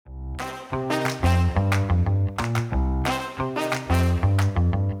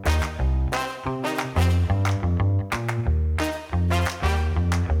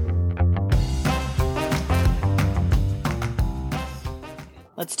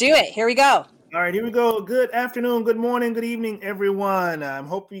Let's do it. Here we go. All right, here we go. Good afternoon, good morning, good evening, everyone. I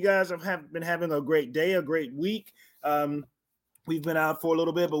hope you guys have been having a great day, a great week. We've been out for a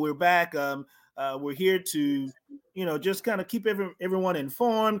little bit, but we're back. We're here to, just kind of keep everyone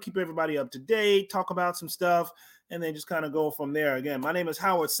informed, keep everybody up to date, talk about some stuff, and then just kind of go from there. Again, my name is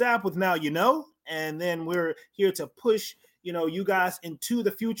Howard Sapp with Now You Know, and then we're here to push, you guys into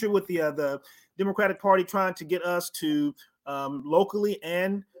the future with the Democratic Party trying to get us to locally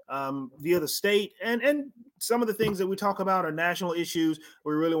and via the state, and some of the things that we talk about are national issues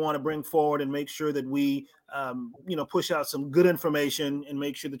we really want to bring forward and make sure that we push out some good information and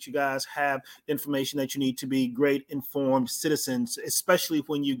make sure that you guys have the information that you need to be great informed citizens, especially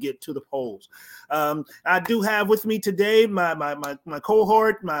when you get to the polls. I do have with me today my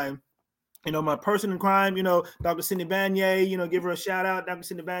cohort, my person in crime, Dr. Cindy Banyai, give her a shout out. Dr.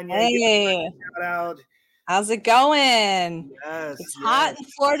 Cindy Banyai, hey, shout out. How's it going? Yes, it's hot in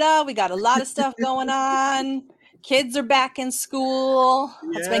Florida. We got a lot of stuff going on. Kids are back in school.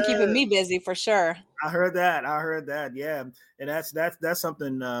 That's been keeping me busy for sure. I heard that. Yeah. And that's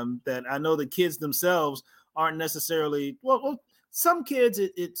something that I know the kids themselves aren't necessarily, well some kids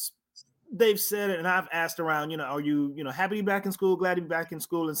they've said it, and I've asked around, are you, happy to be back in school, glad to be back in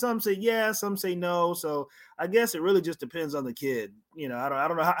school? And some say yes, some say no. So I guess it really just depends on the kid. I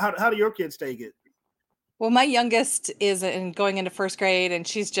don't know. How do your kids take it? Well, my youngest is going into first grade, and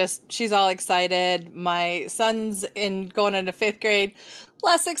she's all excited. My son's going into fifth grade,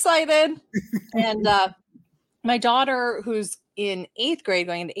 less excited. And my daughter, who's in eighth grade,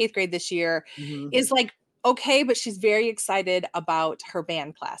 going into eighth grade this year, is like, okay, but she's very excited about her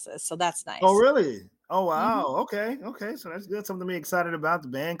band classes. So that's nice. Oh, really? Oh, wow. Mm-hmm. Okay. So that's good. Something to be excited about, the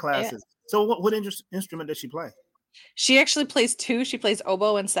band classes. Yeah. So what instrument does she play? She actually plays two. She plays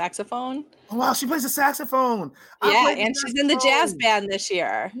oboe and saxophone. Oh, wow, she plays the saxophone. Yeah, and she's in the jazz band this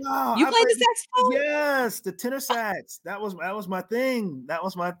year. Wow, you played the saxophone? Yes, the tenor sax. That was my thing.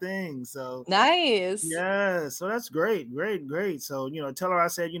 So nice. Yeah, so that's great. So tell her I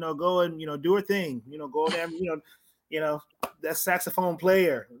said go and do her thing. Go there. That saxophone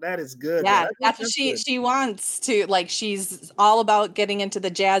player. That is good. Yeah, that's what she wants to. Like, she's all about getting into the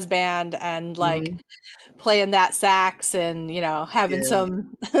jazz band and playing that sax and having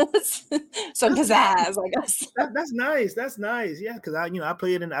some pizzazz, I guess. That's nice. Yeah, because I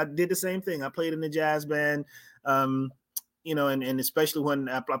did the same thing. I played in the jazz band, and especially when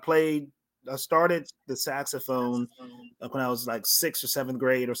I started the saxophone when I was like 6th or 7th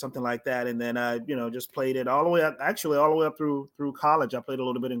grade or something like that, and then I just played it all the way up through college. I played a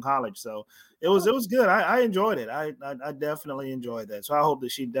little bit in college, so it was good. I enjoyed it. I definitely enjoyed that. So I hope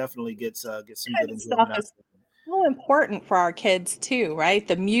that she definitely gets some good enjoyment. It's so important for our kids too, right?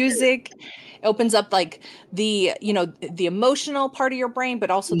 The music opens up like the emotional part of your brain,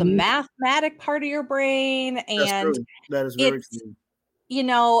 but also the mathematic part of your brain. And that is very true.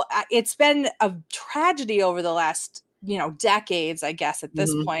 It's been a tragedy over the last, decades, I guess, at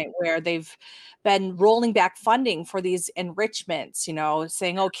this point, where they've been rolling back funding for these enrichments,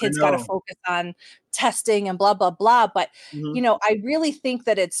 saying, oh, kids got to focus on testing and blah, blah, blah. But, I really think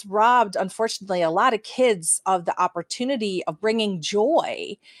that it's robbed, unfortunately, a lot of kids of the opportunity of bringing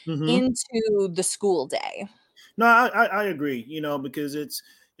joy into the school day. No, I agree, because it's,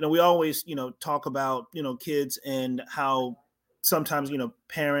 we always, talk about, kids and how sometimes,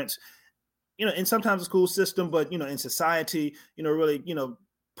 parents, and sometimes the school system, but, in society, really,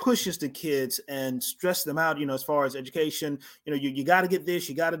 pushes the kids and stress them out, as far as education. You got to get this,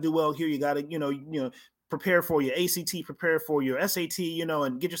 you got to do well here, you got to, prepare for your ACT, prepare for your SAT,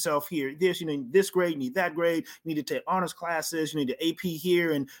 and get yourself here. This, this grade, you need that grade, you need to take honors classes, you need the AP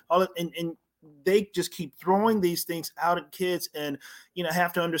here, and all of, and they just keep throwing these things out at kids, and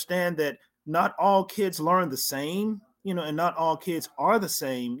have to understand that not all kids learn the same, and not all kids are the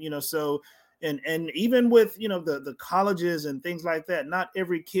same, so. And even with, the colleges and things like that, not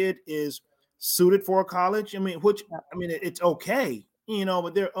every kid is suited for a college. It's okay,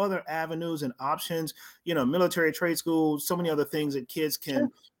 but there are other avenues and options, military, trade school, so many other things that kids can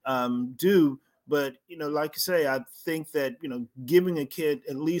do. But, like you say, I think that, giving a kid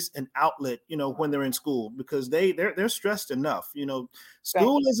at least an outlet, when they're in school, because they're stressed enough.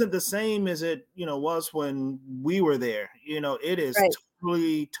 School isn't the same as it, was when we were there. It is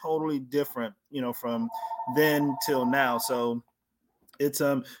totally different, from then till now. So it's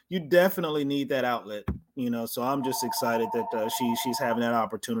you definitely need that outlet, so I'm just excited that she's having that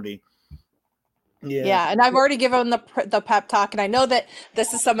opportunity. Yeah. Yeah, and I've already given the pep talk, and I know that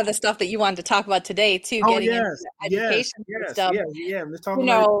this is some of the stuff that you wanted to talk about today too, Oh getting into yes, the yes, education yes, system, yeah, yeah. Let's talk you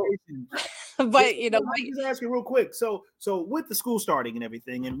about know, education. So, but, so you know, let me just ask you real quick. So with the school starting and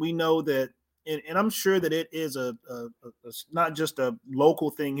everything, and we know that, and I'm sure that it is not just a local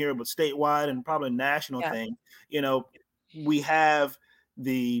thing here, but statewide and probably a national yeah, thing. You know, we have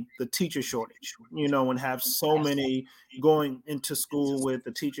the teacher shortage. You know, and have so yes, many going into school with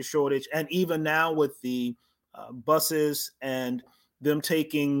the teacher shortage, and even now with the buses and them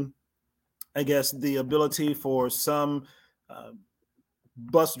taking, I guess, the ability for some uh,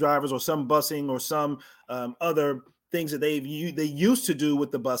 bus drivers or some busing or some other things that they used to do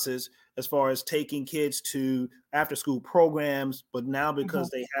with the buses as far as taking kids to after school programs, but now mhm, because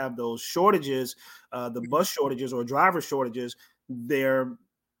they have those shortages, the bus shortages or driver shortages, they're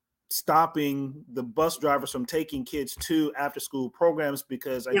stopping the bus drivers from taking kids to after school programs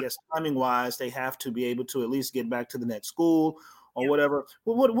because I yep. guess timing wise they have to be able to at least get back to the next school or whatever.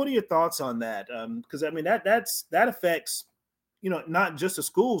 Well, what are your thoughts on that? Because I mean that affects, you know, not just the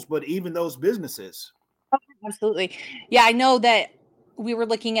schools but even those businesses. Absolutely. Yeah, I know that we were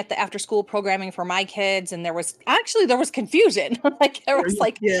looking at the after school programming for my kids, and there was confusion. Like there was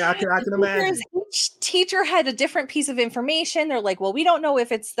like Yeah, I the can teachers, imagine. each teacher had a different piece of information. They're like, well, we don't know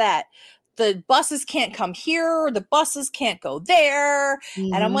if it's that the buses can't come here or the buses can't go there.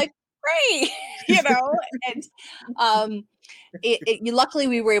 And I'm Hmm. like, great, and um luckily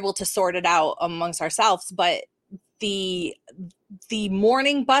we were able to sort it out amongst ourselves, but the the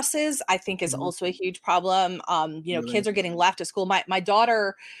morning buses I think is Hmm. also a huge problem. Really? Kids are getting left at school. My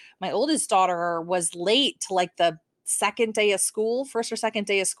daughter, my oldest daughter, was late to like the second day of school, first or second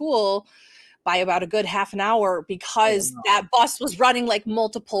day of school, by about a good half an hour Oh because wow. that bus was running like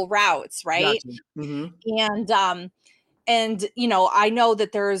multiple routes, right? Gotcha. Hmm. And I know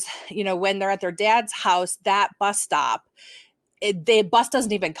that there's, when they're at their dad's house, that bus stop, the bus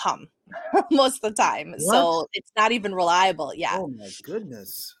doesn't even come most of the time. What? So it's not even reliable yet. Oh my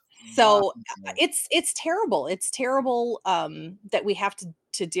goodness. Wow. So it's terrible. It's terrible that we have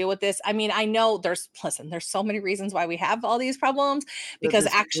to deal with this. I mean, I know there's so many reasons why we have all these problems because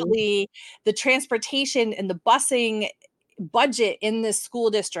This is true. actually the transportation and the busing budget in this school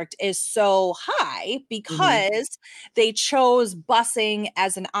district is so high Hmm. because they chose busing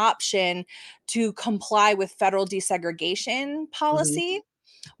as an option to comply with federal desegregation Hmm. policy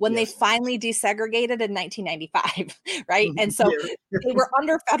when they Yes. finally desegregated in 1995, right? Mhm. And so Yeah. they were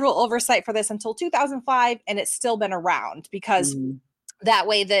under federal oversight for this until 2005, and it's still been around because Mhm. that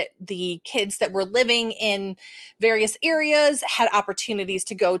way that the kids that were living in various areas had opportunities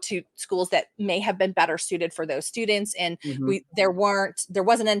to go to schools that may have been better suited for those students, and Mhm. there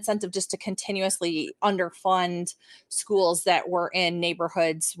was an incentive just to continuously underfund schools that were in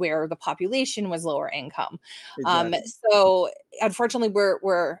neighborhoods where the population was lower income. um, Exactly. so unfortunately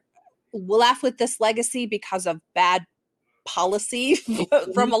we're left with this legacy because of bad policy from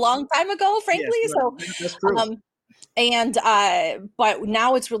Mhm. a long time ago, frankly. Yes, right. So That's true. um, and but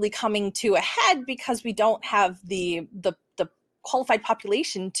now it's really coming to a head because we don't have the qualified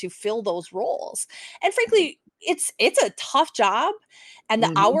population to fill those roles, and frankly it's a tough job, and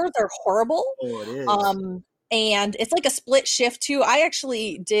the Mhm. hours are horrible. Oh, it is. um and it's like a split shift too. I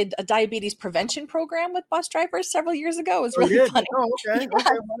actually did a diabetes prevention program with bus drivers several years ago. It was Oh, you really did? funny. Oh, okay. Yeah.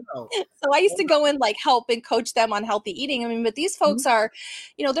 Okay. Wow. So I used to Wow. go and like help and coach them on healthy eating. I mean, but these Mhm. folks are,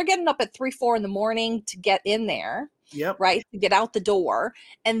 they're getting up at 3, 4 in the morning to get in there, Yep. right? To get out the door.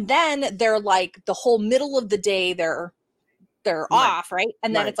 And then they're like the whole middle of the day, they're Right. off, right?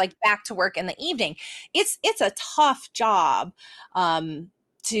 And then Right. it's like back to work in the evening. It's a tough job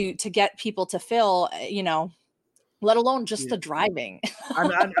to get people to fill, let alone just Yeah. the driving.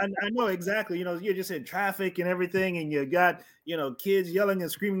 I know exactly. You know, you're just in traffic and everything, and you got, you know, kids yelling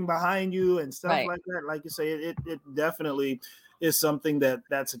and screaming behind you and stuff Right. like that. Like you say, it definitely is something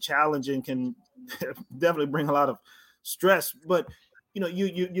that's a challenge and can definitely bring a lot of stress. But you know,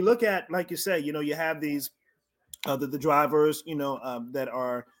 you look at, like you say, you know, you have these the drivers, you know, that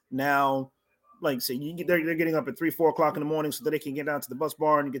are now, like say, they're getting up at 3, 4 o'clock in the morning so that they can get down to the bus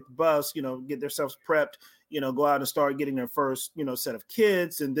barn and get the bus, you know, get themselves prepped, you know, go out and start getting their first, you know, set of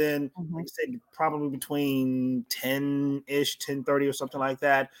kids. And then, like Mhm. I said, probably between 10-ish, 10:30 or something like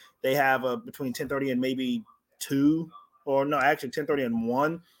that, they have a between 10:30 and maybe 2, or no, actually 10:30 and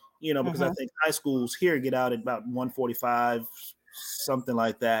 1, you know, because I Mhm. think high schools here get out at about 1:45, something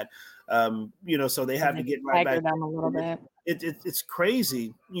like that. You know, so they And have to they get right stagger back. them a little bit. It's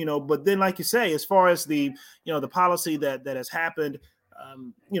crazy, you know. But then, like you say, as far as the, you know, the policy that has happened,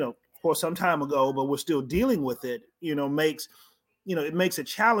 you know, of course, some time ago, but we're still dealing with it. You know, makes, you know, it makes it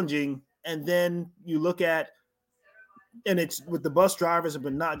challenging And then you look at, and it's with the bus drivers,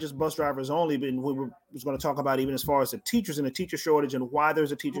 but not just bus drivers only. But we were going to talk about even as far as the teachers and the teacher shortage and why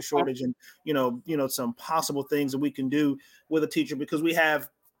there's a teacher shortage, and some possible things that we can do with a teacher, because we have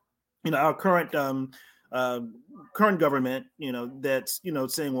our uh, current government, that's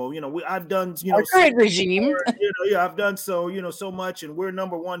saying, well, I've done Our current regime. yeah, I've done so much, and we're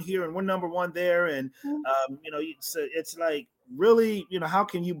number one here, and we're number one there, and it's like, really, how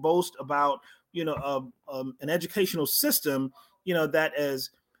can you boast about an educational system that is,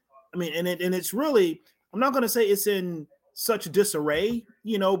 and it's really, I'm not going to say it's in such disarray,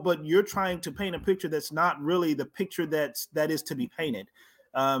 but you're trying to paint a picture that's not really the picture that is to be painted.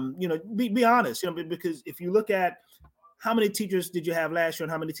 Be honest, because if you look at how many teachers did you have last year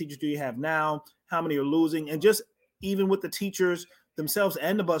and how many teachers do you have now, how many are losing, and just even with the teachers themselves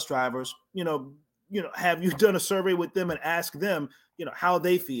and the bus drivers, have you done a survey with them and ask them, how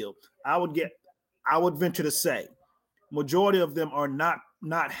they feel? I would venture to say majority of them are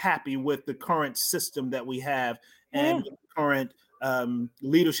not happy with the current system that we have and with the current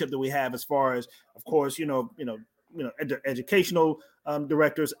leadership that we have, as far as, of course, educational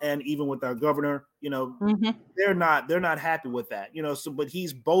directors, and even with our governor, they're not happy with that, so, but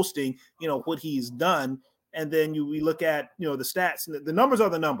he's boasting, what he's done. And then we look at, the stats, and the numbers are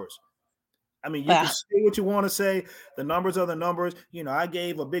the numbers. You can say what you want to say. The numbers are the numbers. I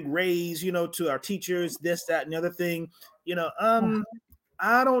gave a big raise, to our teachers, this, that, and the other thing.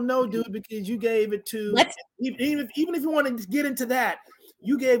 I don't know, dude, because you gave it to, even if you wanted to get into that,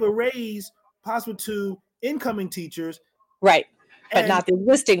 you gave a raise possible to incoming teachers. Right. But not the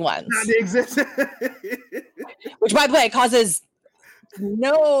existing ones. Not the existing. Which, by the way, causes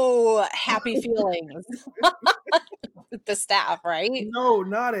no happy feelings with the staff, right? No,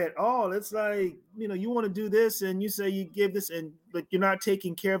 not at all. It's like, you want to do this, and you say you give this, but you're not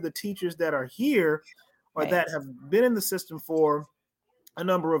taking care of the teachers that are here, or that have been in the system for a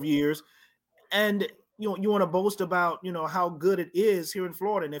number of years. And you want to boast about, how good it is here in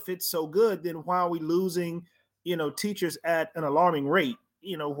Florida. And if it's so good, then why are we losing, teachers at an alarming rate,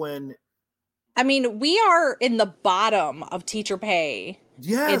 when we are in the bottom of teacher pay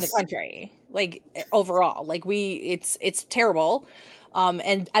in the country, like overall, like it's terrible.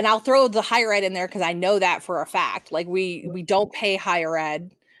 And I'll throw the higher ed in there because I know that for a fact. Like we don't pay higher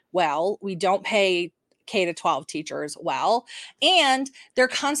ed well. We don't pay K to 12 teachers well, and they're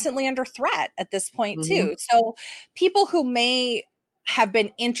constantly under threat at this point too. So people who may have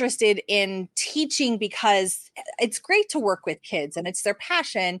been interested in teaching because it's great to work with kids and it's their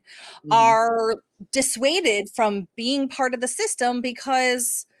passion, are dissuaded from being part of the system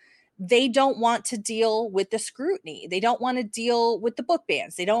because they don't want to deal with the scrutiny. They don't want to deal with the book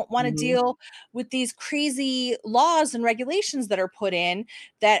bans. They don't want to deal with these crazy laws and regulations that are put in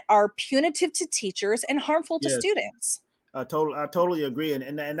that are punitive to teachers and harmful to students. I totally agree.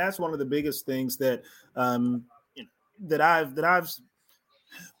 And that's one of the biggest things that, that I've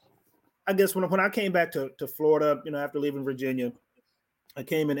I guess when I came back to Florida, after leaving Virginia, I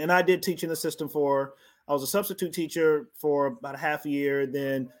came in and I did teach in the system I was a substitute teacher for about a half a year.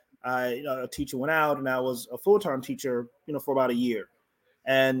 Then a teacher went out, and I was a full-time teacher, for about a year.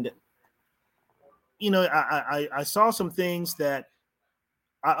 And, I saw some things that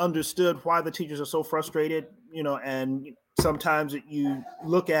I understood why the teachers are so frustrated, and sometimes you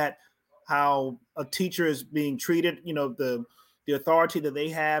look at how a teacher is being treated, the authority that they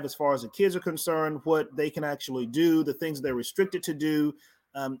have as far as the kids are concerned, what they can actually do, the things they're restricted to do,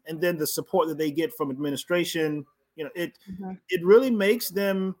 and then the support that they get from administration. It really makes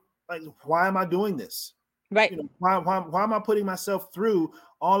them like, why am I doing this? Right. Why am I putting myself through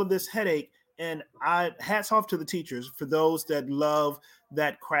all of this headache? And hats off to the teachers for those that love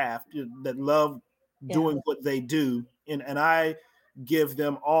that craft, that love doing what they do. And I give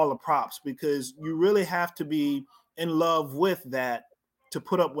them all the props, because you really have to be in love with that to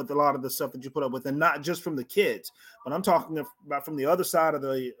put up with a lot of the stuff that you put up with, and not just from the kids, but I'm talking about from the other side of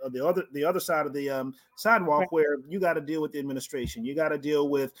the other side of the sidewalk, where you got to deal with the administration, you got to deal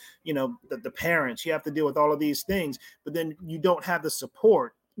with the parents, you have to deal with all of these things, but then you don't have the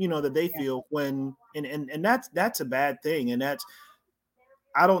support that they feel when, and that's a bad thing. And that's,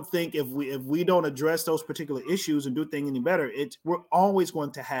 I don't think if we don't address those particular issues and do things any better, we're always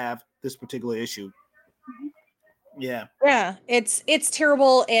going to have this particular issue. Yeah, it's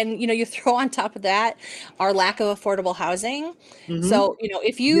terrible. And you throw on top of that our lack of affordable housing. So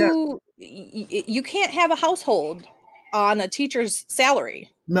if you can't have a household on a teacher's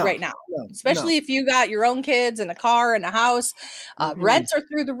salary. No, right now, no, no. especially if you got your own kids and a car and a house. Mm-mm. Rents are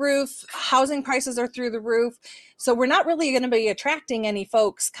through the roof, housing prices are through the roof. So we're not really going to be attracting any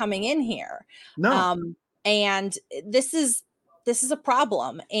folks coming in here. No. Um, and this is a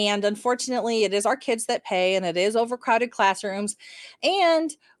problem. And unfortunately, it is our kids that pay, and it is overcrowded classrooms.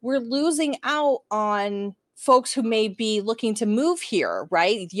 And we're losing out on folks who may be looking to move here,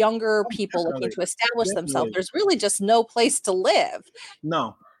 right? Younger Oh, people looking definitely. to establish themselves. Definitely. There's really just no place to live.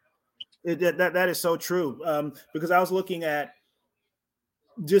 No. That is so true. Because I was looking at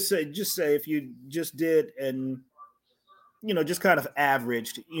just say if you just did and just kind of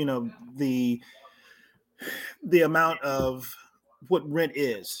averaged the amount of what rent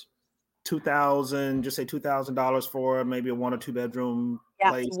is 2000, just say $2,000 for maybe a 1 or 2 bedroom Yeah, it's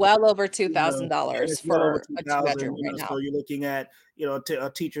place. well over And $2,000 it's well over for a 2000, two-bedroom right so now. you're looking at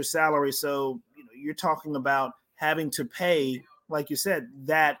a teacher's salary. So you're talking about having to pay, like you said,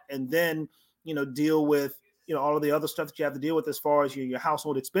 that, and then deal with all of the other stuff that you have to deal with as far as your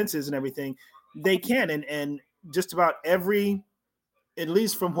household expenses and everything. They can, and just about every, at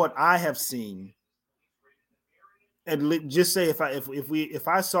least from what I have seen, and just say if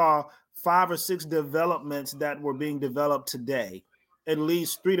I saw 5 or 6 developments that were being developed today, at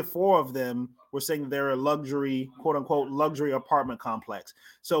least 3 to 4 of them were saying they're a luxury, quote unquote, luxury apartment complex.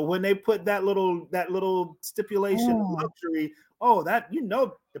 So when they put that little stipulation of Mm. luxury, oh, that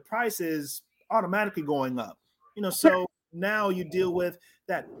the price is automatically going up. So now you deal with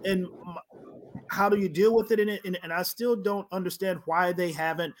that, and how do you deal with it in it? And I still don't understand why they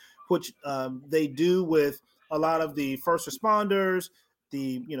haven't, which they do with a lot of the first responders,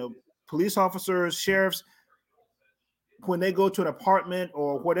 the police officers, sheriffs. When they go to an apartment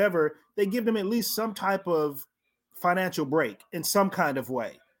or whatever, they give them at least some type of financial break in some kind of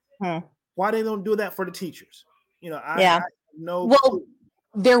way. Hmm. Why they don't do that for the teachers? I Yeah. have no Well, clue.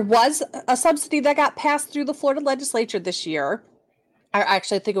 there was a subsidy that got passed through the Florida legislature this year. I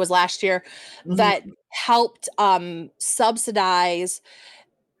actually think it was last year Mhm. that helped subsidize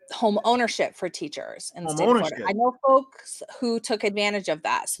home ownership for teachers in the Home state of Florida. I ownership. know folks who took advantage of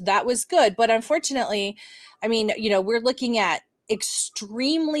that. So that was good. But unfortunately, I mean, we're looking at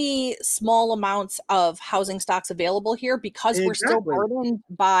extremely small amounts of housing stocks available here because we're still Exactly. burdened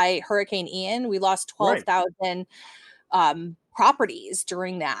by Hurricane Ian. We lost Right. 12,000 properties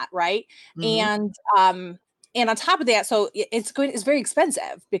during that, right? Hmm. And on top of that, so it's very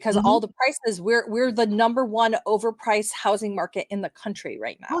expensive because all Hmm. the prices, we're the number one overpriced housing market in the country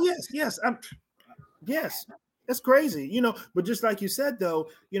right Oh now. yes, yes. Yes, it's crazy, But just like you said, though,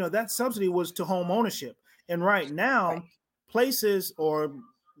 that subsidy was to home ownership, and right Right. now, places or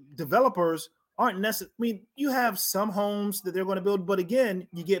developers aren't necessarily. I mean, you have some homes that they're going to build, but again,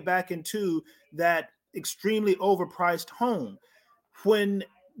 you get back into that extremely overpriced home when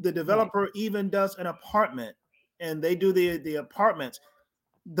the Right. developer even does an apartment, and they do the apartments.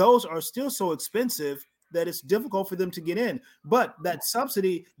 Those are still so expensive that it's difficult for them to get in. But that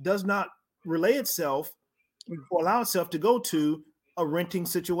subsidy does not relay itself or allow itself to go to a renting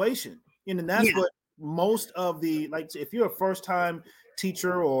situation. And that's Yeah. what most of the, like, if you're a first time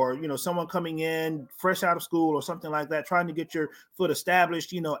teacher or someone coming in fresh out of school or something like that, trying to get your foot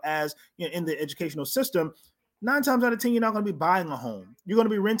established, as in the educational system, 9 times out of 10 you're not going to be buying a home, you're going to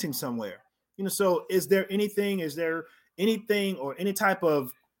be renting somewhere. So is there anything or any type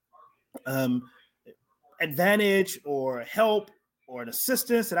of um, advantage or help or an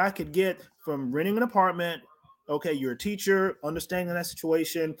assistance that I could get from renting an apartment? Okay, you're a teacher, understanding that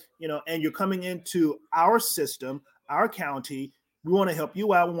situation, and you're coming into our system, our county. We want to help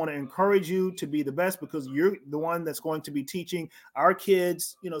you out. We want to encourage you to be the best because you're the one that's going to be teaching our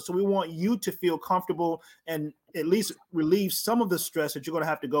kids, so we want you to feel comfortable and at least relieve some of the stress that you're going to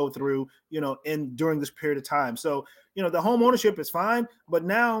have to go through, in during this period of time. So, the home ownership is fine, but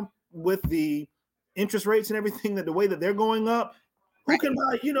now with the interest rates and everything, that the way that they're going up, who Right. can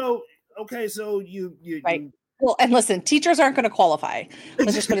buy, okay, so Right. you Well, and listen, teachers aren't going to qualify.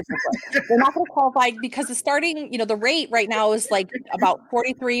 Let's just put it this way. They're not going to qualify because the starting, the rate right now is like about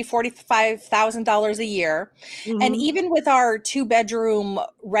 $45,000 a year. And hmm even with our two-bedroom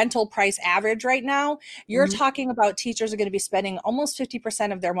rental price average right now, you're hmm talking about teachers are going to be spending almost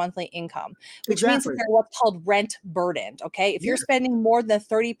 50% of their monthly income, which means that exactly. they're what's called rent burdened. Okay. If you're Yes. spending more than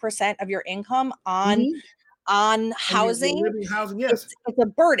 30% of your income hmm on and your housing, living housing, yes. it's a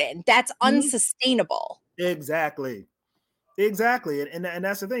burden. That's hmm unsustainable. exactly. Exactly. And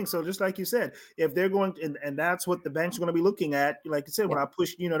that's the thing. So just like you said, if they're going to, and that's what the bank's going to be looking at. Like you said, when Yep. I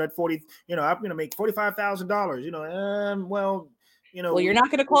push, that 40, I'm going to make $45,000, well, Well, you're not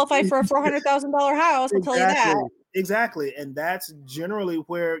going to qualify for a $400,000 house. I'll tell you that. exactly. exactly, and that's generally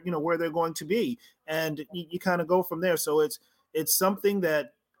where where they're going to be, and you kind of go from there. So it's something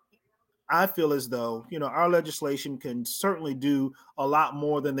that I feel as though our legislation can certainly do a lot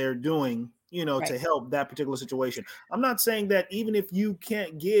more than they're doing, Right. to help that particular situation. I'm not saying that even if you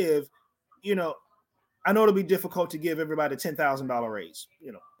can't give, you know, I know it'll be difficult to give everybody a $10,000 raise.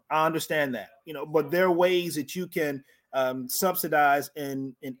 I understand that. But there are ways that you can subsidize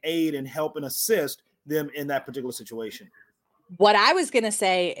and aid and help and assist them in that particular situation. What I was going to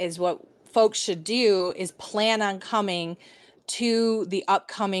say is what folks should do is plan on coming to the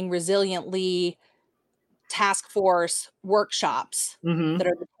upcoming Resiliently task force workshops that Mm-hmm.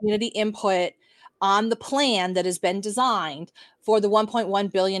 are the community input on the plan that has been designed for the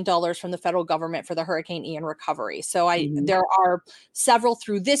 $1.1 billion from the federal government for the Hurricane Ian recovery. So Mm-hmm. there are several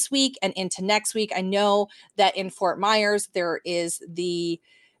through this week and into next week. I know that in Fort Myers, there is the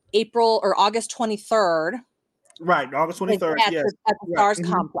April or August 23rd. Right, August It's 23rd. at Yes, the right. STARS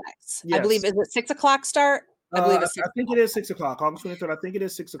Mm-hmm. complex. I believe, Yes. is it 6 o'clock start? I believe it's I 6 think it o'clock. is 6 o'clock, August 23rd. I think it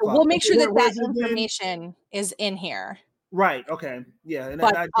is six So we'll o'clock. make Okay, sure that where that is it again? information is in here. Right. Okay. Yeah, and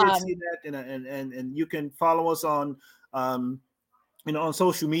But I did see that, and you can follow us on um on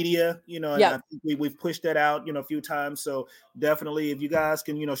social media, and yep. I think we've pushed that out, a few times. So definitely, if you guys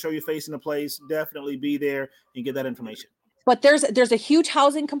can, show your face in the place, definitely be there and get that information. But there's a huge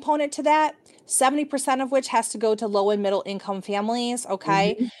housing component to that. 70% of which has to go to low and middle income families.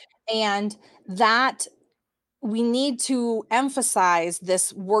 Okay. Mm-hmm. And that we need to emphasize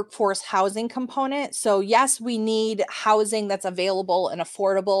this workforce housing component. So, yes, we need housing that's available and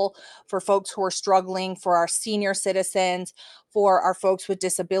affordable for folks who are struggling, for our senior citizens, for our folks with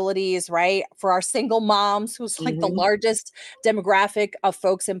disabilities, right? For our single moms, who's like the Mm-hmm. largest demographic of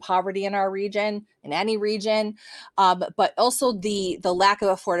folks in poverty in our region, in any region, but also the lack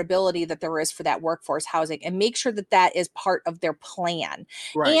of affordability that there is for that workforce housing, and make sure that that is part of their plan.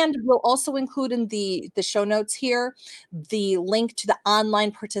 Right. And we'll also include in the show notes here the link to the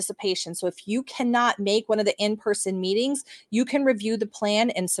online participation. So if you cannot make one of the in-person meetings, you can review the plan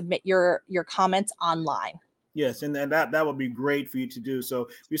and submit your comments online. Yes, and that would be great for you to do. So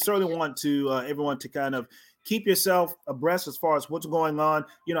we certainly want to everyone to kind of keep yourself abreast as far as what's going on.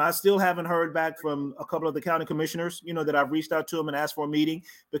 I still haven't heard back from a couple of the county commissioners, that I've reached out to them and asked for a meeting,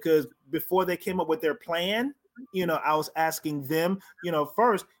 because before they came up with their plan, I was asking them,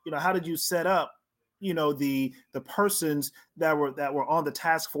 first, how did you set up, the persons that were on the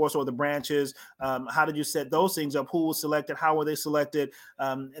task force or the branches? How did you set those things up? Who was selected? How were they selected?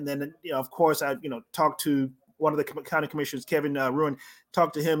 And then, of course, I talked to one of the county commissioners, Kevin Ruin,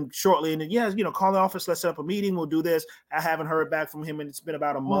 talked to him shortly, and then, call the office, let's set up a meeting, we'll do this. I haven't heard back from him, and it's been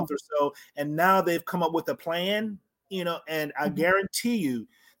about a month or so, and now they've come up with a plan, and I guarantee you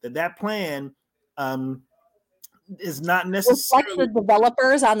that plan is not Reflects the necessarily.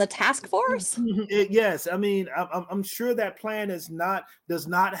 developers on the task force. Yes, I mean, I'm sure that plan does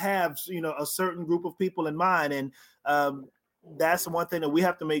not have a certain group of people in mind, and that's one thing that we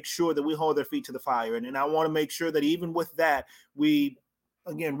have to make sure that we hold their feet to the fire. And I want to make sure that even with that, we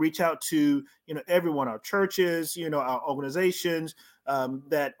again reach out to everyone, our churches, our organizations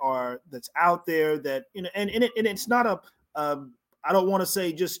that's out there, that and it's not a I don't want to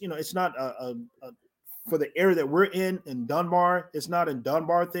say just it's not a for the area that we're in Dunbar. It's not a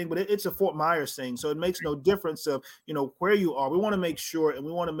Dunbar thing, but it's a Fort Myers thing. So it makes no difference of where you are. We want to make sure, and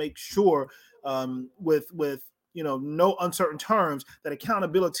we want to make sure with no uncertain terms, that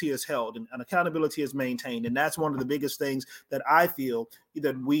accountability is held and accountability is maintained. And that's one of the biggest things that I feel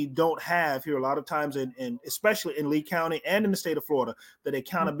that we don't have here a lot of times, in especially in Lee County and in the state of Florida, that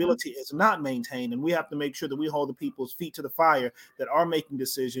accountability is not maintained. And we have to make sure that we hold the people's feet to the fire that are making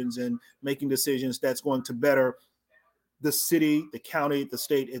decisions that's going to better the city, the county, the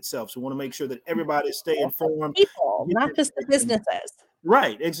state itself. So we want to make sure that everybody stay informed. People, not just the businesses.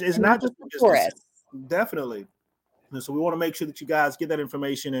 Right. It's And not not just just the business. tourists. Definitely. And so we want to make sure that you guys get that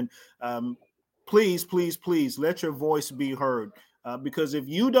information, and please, please, please let your voice be heard. Because if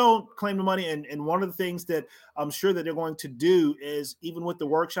you don't claim the money, and one of the things that I'm sure that they're going to do is, even with the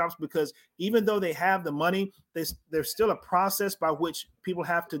workshops, because even though they have the money, there's still a process by which people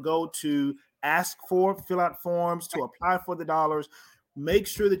have to go to ask for, fill out forms to apply for the dollars. Make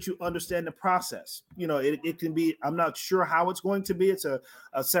sure that you understand the process. It can be, I'm not sure how it's going to be. It's a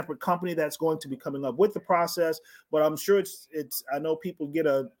separate company that's going to be coming up with the process, but I'm sure it's I know people get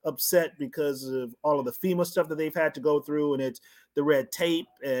upset because of all of the FEMA stuff that they've had to go through, and it's the red tape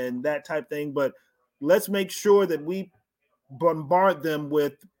and that type thing. But let's make sure that we bombard them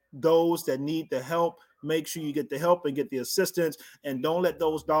with those that need the help make sure you get the help and get the assistance, and don't let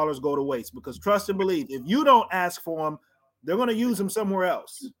those dollars go to waste. Because trust and believe, if you don't ask for them, they're going to use them somewhere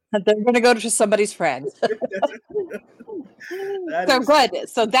else. They're going to go to somebody's friend. So is good.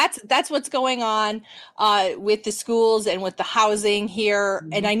 So that's what's going on with the schools and with the housing here.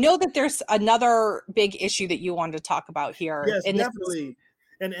 And I know that there's another big issue that you wanted to talk about here. Yes, And this is definitely.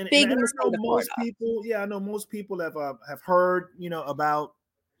 And big I in the know state of Florida. most people, I know most people have heard, about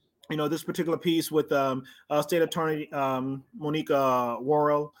this particular piece with State Attorney Monica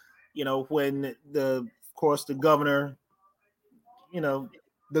Worrell, when of course the governor, you know,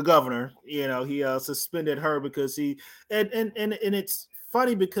 he suspended her because and it's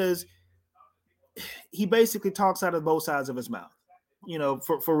funny because he basically talks out of both sides of his mouth,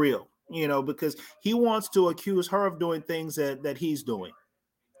 for real, because he wants to accuse her of doing things that he's doing.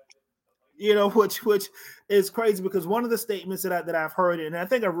 Which is crazy, because one of the statements that I've heard, and I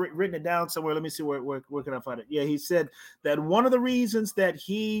think I've written it down somewhere. Let me see where can I find it. Yeah, he said that one of the reasons that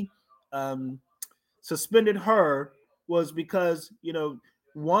he suspended her was because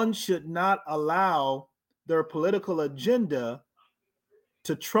one should not allow their political agenda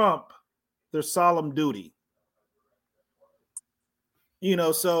to trump their solemn duty.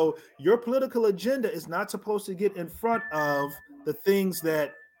 So your political agenda is not supposed to get in front of the things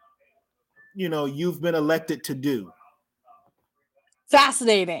that you've been elected to do.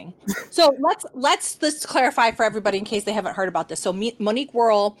 Fascinating. So let's clarify for everybody in case they haven't heard about this. So Monique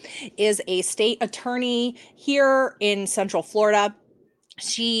Worrell is a state attorney here in Central Florida.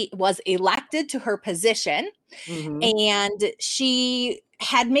 She was elected to her position, and she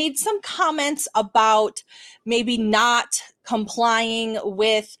had made some comments about maybe not complying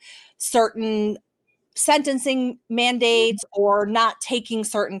with certain sentencing mandates or not taking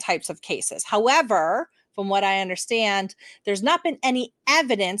certain types of cases. However, from what I understand, there's not been any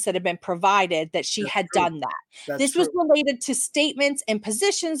evidence that had been provided that she had done that. This was related to statements and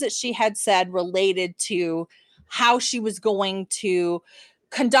positions that she had said related to how she was going to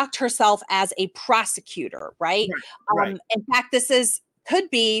conduct herself as a prosecutor, right? Right. In fact, could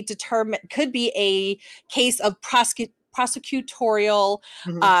be a case of prosecutorial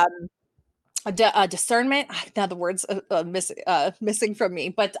discernment. Now the words missing from me,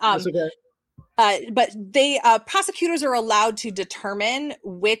 but That's okay. They prosecutors are allowed to determine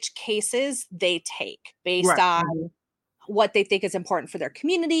which cases they take based on what they think is important for their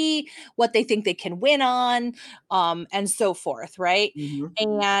community, what they think they can win on, and so forth, right?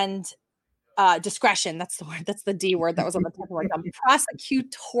 And discretion, that's the word, that's the D word that was on the tip of my tongue.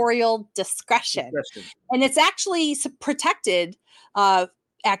 Prosecutorial discretion. And it's actually protected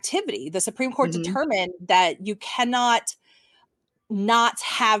activity. The Supreme Court determined that you cannot not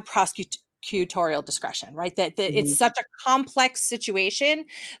have prosecutorial discretion, right? That it's such a complex situation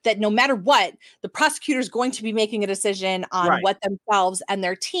that no matter what, the prosecutor is going to be making a decision on what themselves and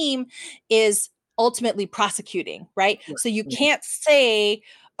their team is ultimately prosecuting, right? So you can't say,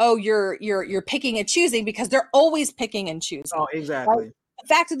 oh, you're picking and choosing, because they're always picking and choosing. Oh, exactly. Right? The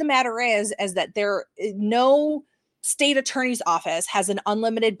fact of the matter is that no state attorney's office has an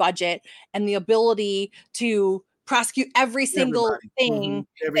unlimited budget and the ability to prosecute every single thing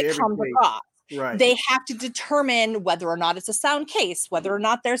that comes across. Right. They have to determine whether or not it's a sound case, whether or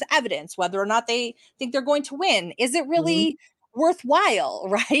not there's evidence, whether or not they think they're going to win. Is it really worthwhile,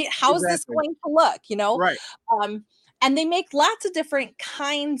 right? How's this going to look, Right. And they make lots of different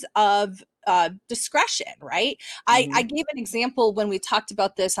kinds of discretion, right? I gave an example when we talked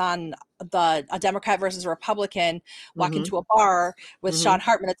about this on a Democrat versus Republican walk into a bar with Sean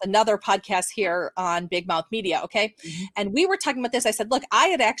Hartman. It's another podcast here on Big Mouth Media, okay? And we were talking about this. I said, look, I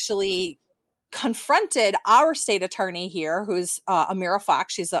had actually confronted our state attorney here, who's Amira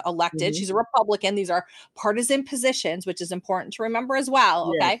Fox. She's elected. She's a Republican. These are partisan positions, which is important to remember as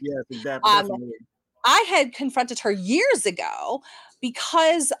well, okay? Yes, definitely. I had confronted her years ago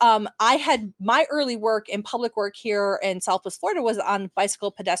because I had my early work in public work here in Southwest Florida was on bicycle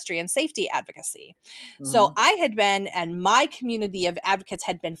pedestrian safety advocacy. So I had been, and my community of advocates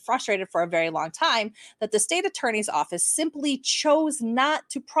had been frustrated for a very long time that the state attorney's office simply chose not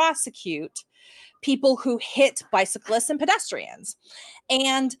to prosecute people who hit bicyclists and pedestrians.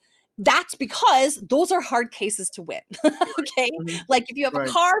 And that's because those are hard cases to win. Okay. Like if you have a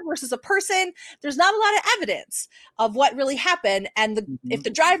car versus a person, there's not a lot of evidence of what really happened. And if the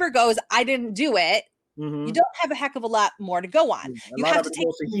driver goes, I didn't do it, you don't have a heck of a lot more to go on. You have to take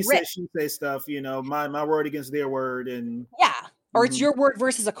he said, she say stuff, my word against their word. And or it's your word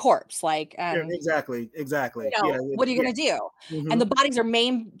versus a corpse. Like, exactly. What are you going to do? And the bodies are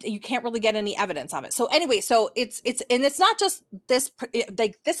maimed. You can't really get any evidence of it. So anyway, so it's not just this,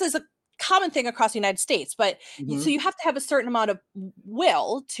 like this is a common thing across the United States. But so Mhm. you have to have a certain amount of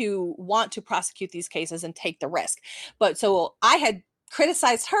will to want to prosecute these cases and take the risk. But so I had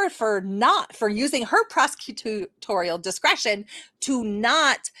criticized her for using her prosecutorial discretion to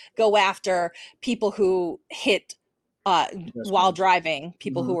not go after people who hit while Pedestrians. driving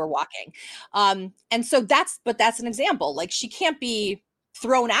people who Mhm. were walking. And so that's an example. Like, she can't be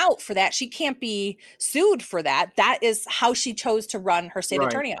thrown out for that. She can't be sued for that. That is how she chose to run her state Right.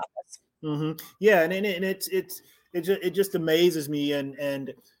 attorney office. Yeah, and it just amazes me,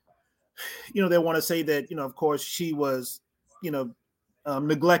 and they want to say that of course she was you know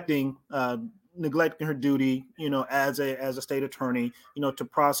neglecting neglecting her duty as a state attorney to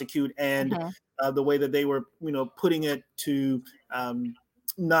prosecute, and Mhm. the way that they were putting it to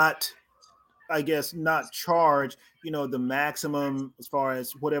not, I guess, not charge the maximum as far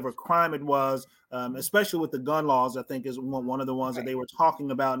as whatever crime it was, especially with the gun laws. I think is one of the ones that Right. they were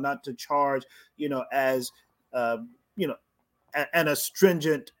talking about, not to charge as uh, you know and a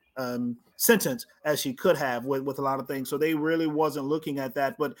stringent sentence as she could have with a lot of things. So they really wasn't looking at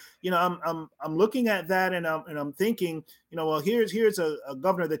that. But I'm looking at that, and I'm thinking, well, here's a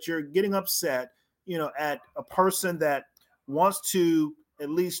governor that you're getting upset, at a person that wants to at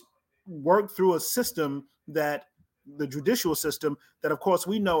least work through a system that the judicial system that, of course,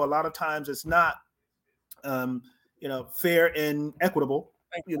 we know a lot of times it's not um, fair and equitable.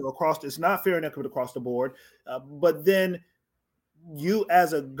 Right. Across, it's not fair and equitable across the board. But then you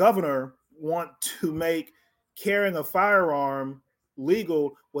as a governor want to make carrying a firearm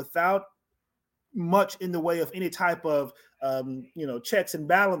legal without much in the way of any type of checks and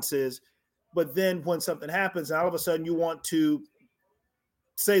balances. But then when something happens, all of a sudden you want to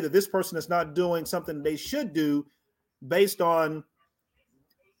say that this person is not doing something they should do based on,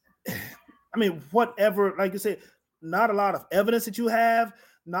 I mean, whatever, like you said, not a lot of evidence that you have,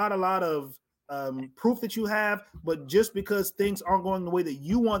 not a lot of proof that you have, but just because things aren't going the way that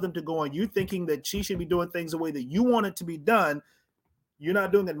you want them to go, and you thinking that she should be doing things the way that you want it to be done, you're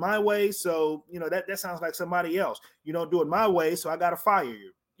not doing it my way. So, that sounds like somebody else. You don't do it my way, so I got to fire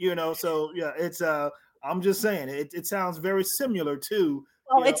you, So, yeah, I'm just saying it sounds very similar to,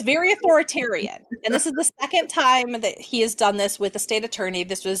 Well, it's very authoritarian. And this is the second time that he has done this with the state attorney.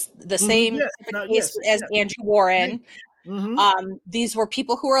 This was the same yes, type of no, case yes, as yeah. Andrew Warren. Mm-hmm. These were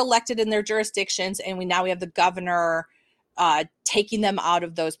people who were elected in their jurisdictions, and we have the governor taking them out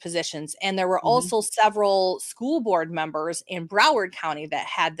of those positions. And there were Mm-hmm. also several school board members in Broward County that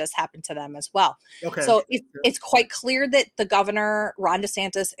had this happen to them as well. Okay. So it's quite clear that the governor, Ron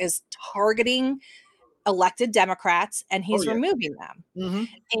DeSantis, is targeting elected Democrats, and Oh he's yeah. removing them.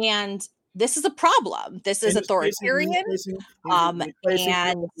 Mm-hmm. And this is a problem. This is And he's authoritarian. facing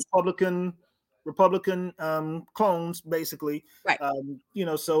And Republican clones, basically, right.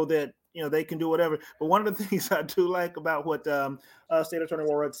 so that they can do whatever. But one of the things I do like about what State Attorney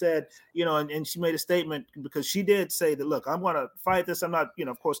Warren said, and she made a statement, because she did say that, look, I'm going to fight this. I'm not,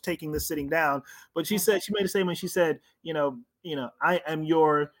 of course, taking this sitting down. But she said, she made a statement. She said, I am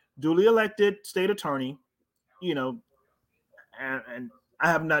your duly elected state attorney, you know, and I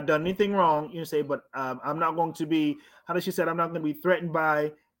have not done anything wrong, say, but I'm not going to be, how does she said, I'm not going to be threatened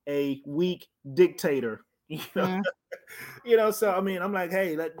by a weak dictator, Mm, So I mean, I'm like,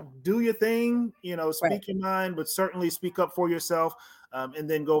 hey, do your thing, right. speak your mind, but certainly speak up for yourself, and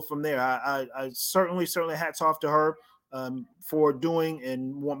then go from there. I certainly hats off to her for doing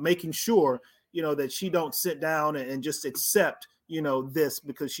and making sure, that she don't sit down and just accept, this,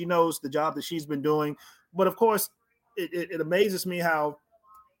 because she knows the job that she's been doing. But of course, it amazes me how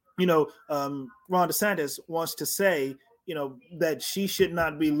Ron DeSantis wants to say, that she should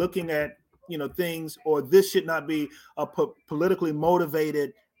not be looking at, things, or this should not be a politically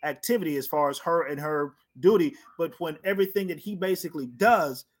motivated activity as far as her and her duty. But when everything that he basically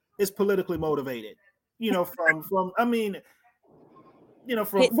does is politically motivated, from I mean,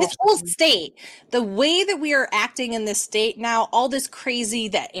 from This whole state, the way that we are acting in this state now, all this crazy,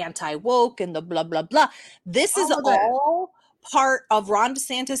 that anti woke and the blah blah blah, this is all of that. all part of Ron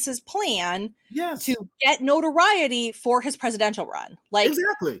DeSantis's plan to Yes, get notoriety for his presidential run. Like,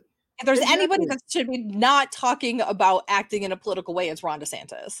 exactly. if there's anybody Exactly. that should be not talking about acting in a political way, it's Ron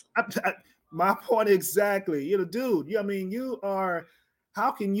DeSantis. My point exactly. Dude, I mean, you are. How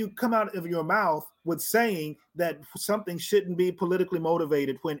can you come out of your mouth with saying that something shouldn't be politically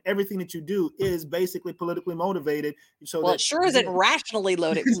motivated when everything that you do is basically politically motivated? So Well, it that sure isn't rationally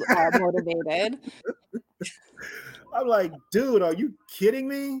motivated. I'm like, dude, are you kidding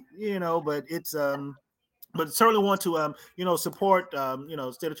me? But it's but certainly want to support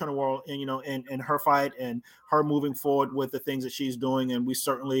State Attorney World and in her fight and her moving forward with the things that she's doing, and we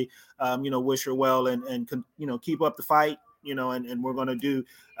certainly wish her well and keep up the fight, and we're going to do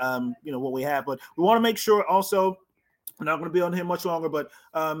what we have, but we want to make sure also. I'm not going to be on here much longer, but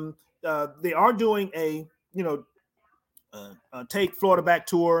they are doing a take Florida back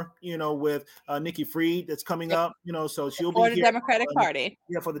tour, with Nikki Fried that's coming Yep. up, so The she'll be Florida here Democratic Party.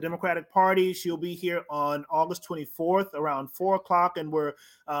 yeah, for the Democratic Party. She'll be here on August 24th around 4 o'clock. And we're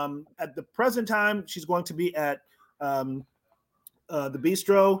at the present time, she's going to be at the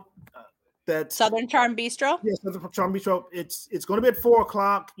bistro. That's Southern Charm Bistro. Yes, Southern Charm Bistro. It's going to be at 4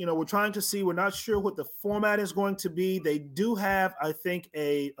 o'clock. We're trying to see. We're not sure what the format is going to be. They do have, I think,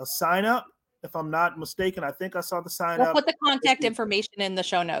 a sign up. If I'm not mistaken, I think I saw the sign We'll up. put the contact information in the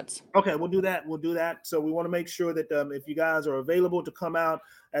show notes. Okay, we'll do that. We'll do that. So we want to make sure that if you guys are available to come out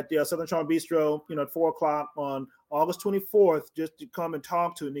at the Southern Charm Bistro, at 4 o'clock on August 24th, just to come and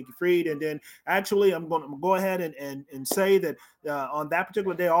talk to Nikki Fried. And then actually, I'm going to go ahead and say that on that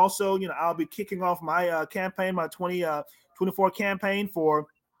particular day also, I'll be kicking off my campaign, my 2024 campaign for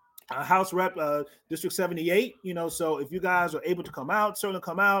House Rep District 78. So if you guys are able to come out, certainly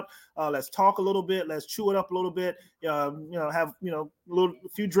come out. Let's talk a little bit. Let's chew it up a little bit. Have a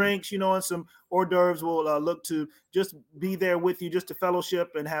few drinks, and some hors d'oeuvres. We'll look to just be there with you, just to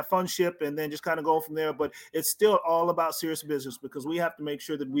fellowship and have funship, and then just kind of go from there. But it's still all about serious business, because we have to make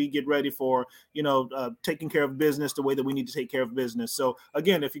sure that we get ready for taking care of business the way that we need to take care of business. So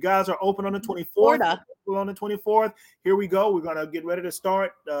again, if you guys are open on the 24th, on the 24th, here we go. We're gonna get ready to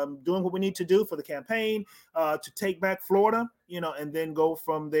start doing what we need to do for the campaign to take back Florida, and then go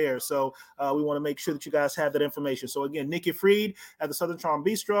from there. So we want to make sure that you guys have that information. So again, Nikki Fried at the Southern Charm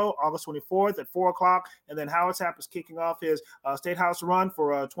Bistro, August 24th at 4 o'clock. And then Howard Sapp is kicking off his State House run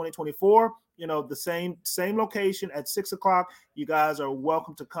for 2024. The same location at 6 o'clock. You guys are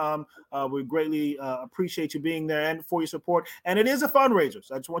welcome to come. We greatly appreciate you being there and for your support. And it is a fundraiser.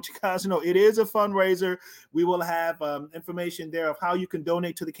 So I just want you guys to know it is a fundraiser. We will have information there of how you can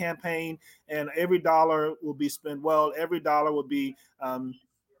donate to the campaign, and every dollar will be spent well. Every dollar will be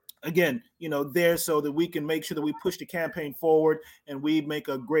again, there so that we can make sure that we push the campaign forward and we make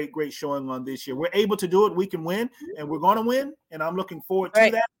a great showing on this year. We're able to do it. We can win, and we're going to win. And I'm looking forward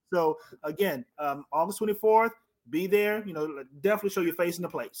to that. So again, August 24th, be there, definitely show your face in the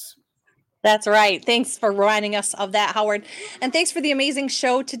place. That's right. Thanks for reminding us of that, Howard. And thanks for the amazing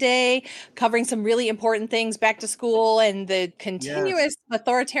show today, covering some really important things, back to school and the continuous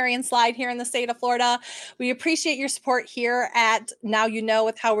authoritarian slide here in the state of Florida. We appreciate your support here at Now You Know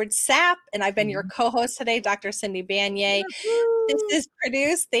with Howard Sapp. And I've been your co-host today, Dr. Cindy Banyai. This is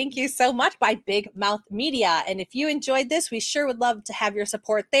produced, thank you so much, by Big Mouth Media. And if you enjoyed this, we sure would love to have your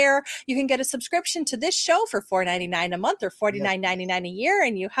support there. You can get a subscription to this show for $4.99 a month or $49.99 a year,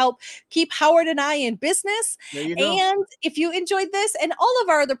 and you help keep Howard and I in business. And if you enjoyed this and all of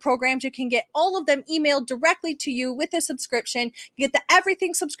our other programs, you can get all of them emailed directly to you with a subscription. You get the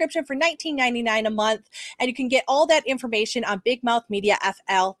Everything subscription for $19.99 a month, and you can get all that information on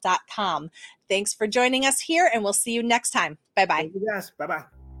bigmouthmediafl.com. Thanks for joining us here, and we'll see you next time. Bye-bye. Thank you guys.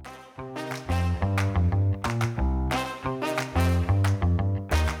 Bye-bye.